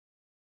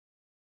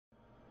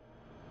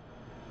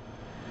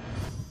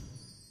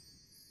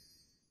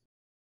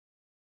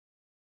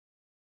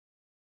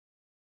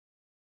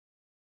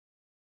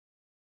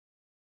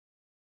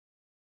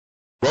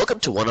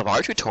Welcome to one of our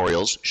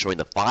tutorials showing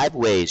the 5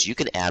 ways you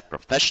can add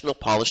professional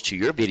polish to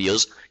your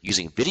videos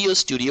using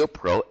VideoStudio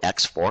Pro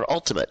X4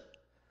 Ultimate.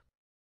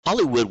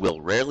 Hollywood will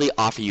rarely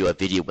offer you a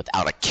video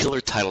without a killer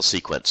title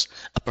sequence,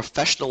 a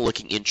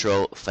professional-looking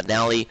intro,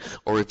 finale,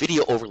 or a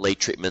video overlay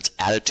treatments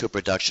added to a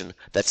production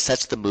that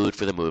sets the mood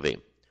for the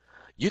movie.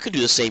 You can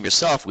do the same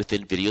yourself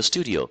within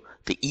VideoStudio,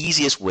 the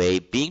easiest way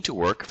being to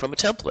work from a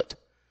template.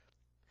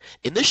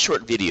 In this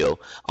short video,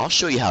 I'll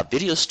show you how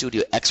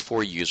VideoStudio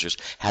X4 users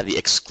have the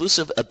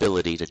exclusive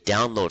ability to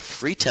download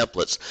free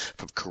templates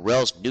from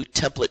Corel's new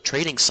template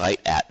trading site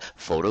at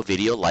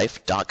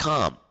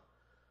photovideolife.com.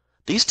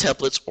 These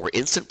templates or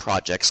instant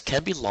projects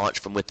can be launched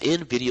from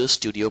within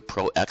VideoStudio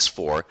Pro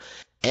X4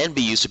 and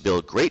be used to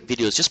build great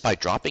videos just by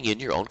dropping in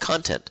your own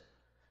content.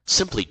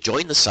 Simply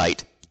join the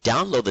site,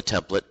 download the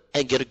template,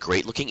 and get a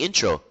great looking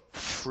intro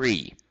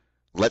free.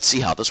 Let's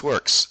see how this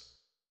works.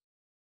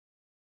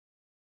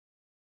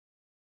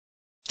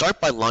 Start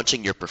by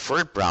launching your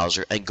preferred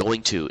browser and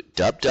going to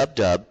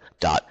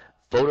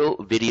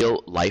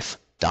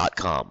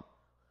www.photovideolife.com.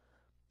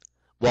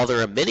 While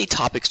there are many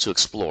topics to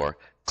explore,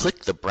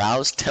 click the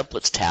Browse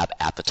Templates tab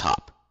at the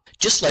top.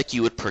 Just like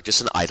you would purchase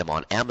an item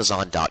on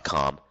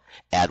Amazon.com,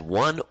 add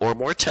one or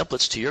more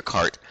templates to your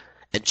cart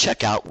and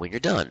check out when you're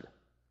done.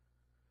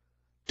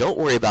 Don't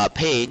worry about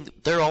paying,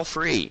 they're all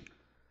free.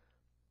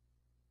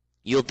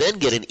 You'll then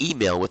get an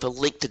email with a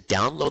link to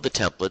download the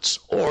templates,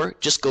 or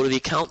just go to the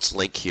Accounts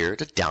link here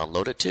to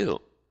download it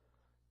too.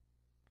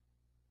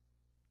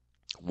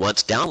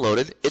 Once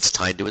downloaded, it's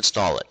time to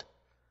install it.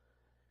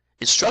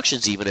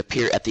 Instructions even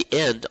appear at the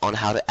end on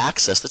how to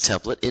access the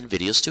template in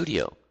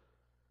VideoStudio.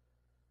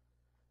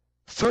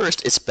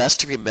 First, it's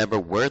best to remember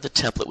where the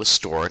template was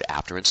stored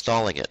after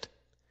installing it.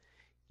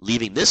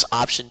 Leaving this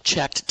option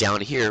checked down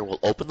here will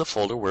open the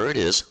folder where it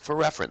is for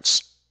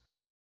reference.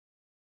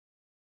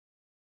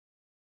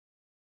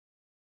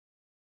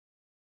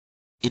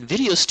 In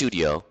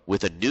VideoStudio,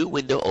 with a new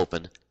window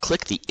open,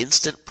 click the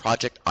Instant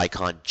Project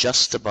icon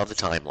just above the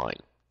timeline.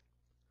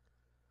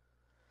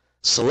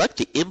 Select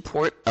the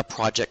Import a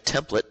Project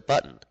Template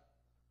button.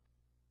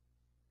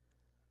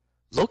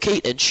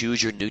 Locate and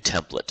choose your new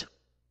template.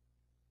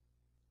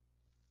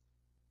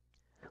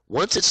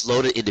 Once it's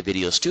loaded into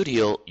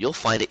VideoStudio, you'll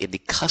find it in the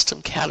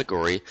Custom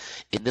category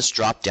in this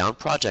drop-down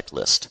project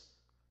list.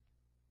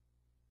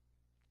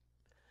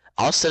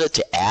 I'll set it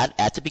to Add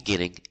at the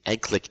beginning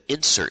and click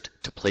Insert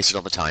to place it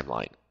on the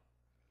timeline.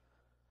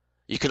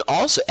 You can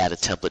also add a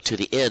template to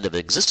the end of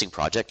an existing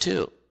project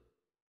too.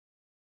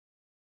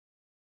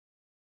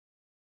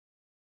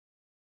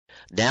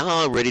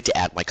 Now I'm ready to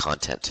add my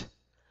content.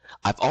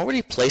 I've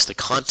already placed the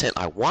content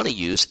I want to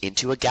use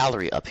into a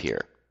gallery up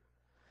here.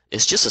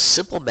 It's just a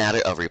simple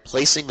matter of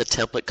replacing the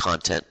template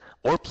content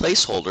or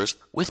placeholders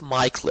with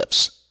my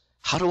clips.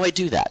 How do I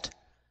do that?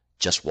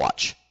 Just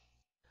watch.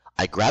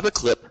 I grab a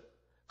clip,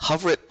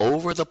 hover it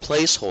over the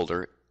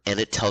placeholder, and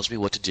it tells me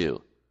what to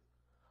do.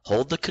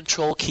 Hold the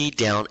Control key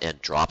down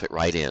and drop it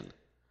right in.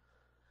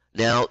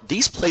 Now,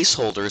 these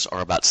placeholders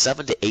are about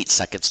 7 to 8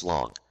 seconds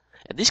long,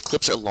 and these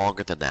clips are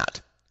longer than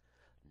that.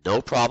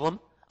 No problem,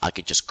 I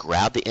can just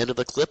grab the end of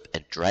the clip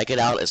and drag it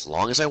out as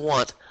long as I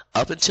want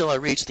up until I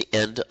reach the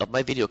end of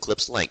my video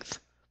clip's length.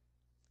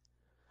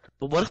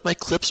 But what if my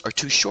clips are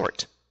too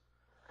short?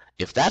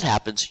 If that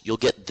happens, you'll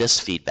get this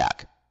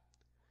feedback.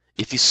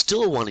 If you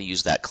still want to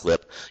use that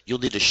clip, you'll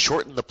need to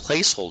shorten the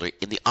placeholder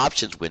in the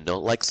options window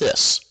like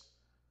this.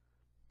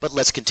 But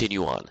let's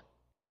continue on.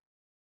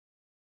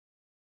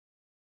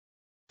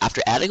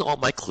 After adding all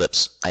my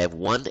clips, I have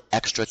one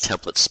extra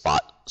template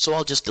spot, so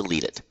I'll just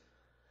delete it.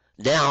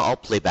 Now I'll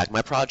play back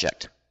my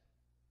project.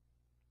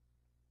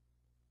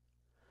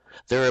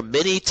 There are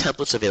many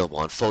templates available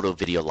on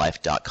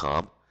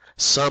photovideolife.com,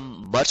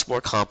 some much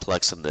more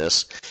complex than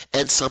this,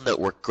 and some that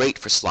work great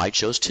for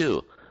slideshows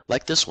too,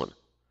 like this one.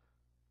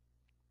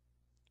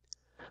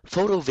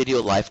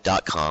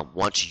 photovideolife.com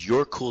wants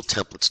your cool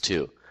templates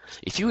too.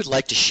 If you would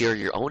like to share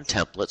your own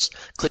templates,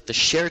 click the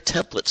Share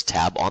Templates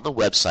tab on the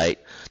website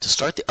to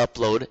start the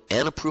upload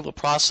and approval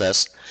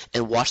process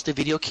and watch the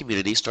video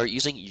community start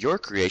using your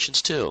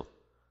creations too.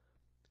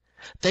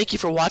 Thank you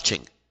for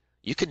watching.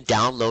 You can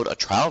download a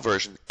trial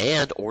version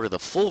and order the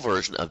full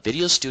version of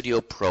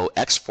VideoStudio Pro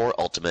X4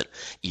 Ultimate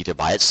either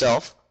by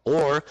itself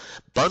or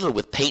bundled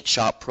with Paint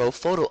Shop Pro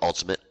Photo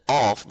Ultimate,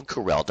 all from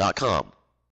Corel.com.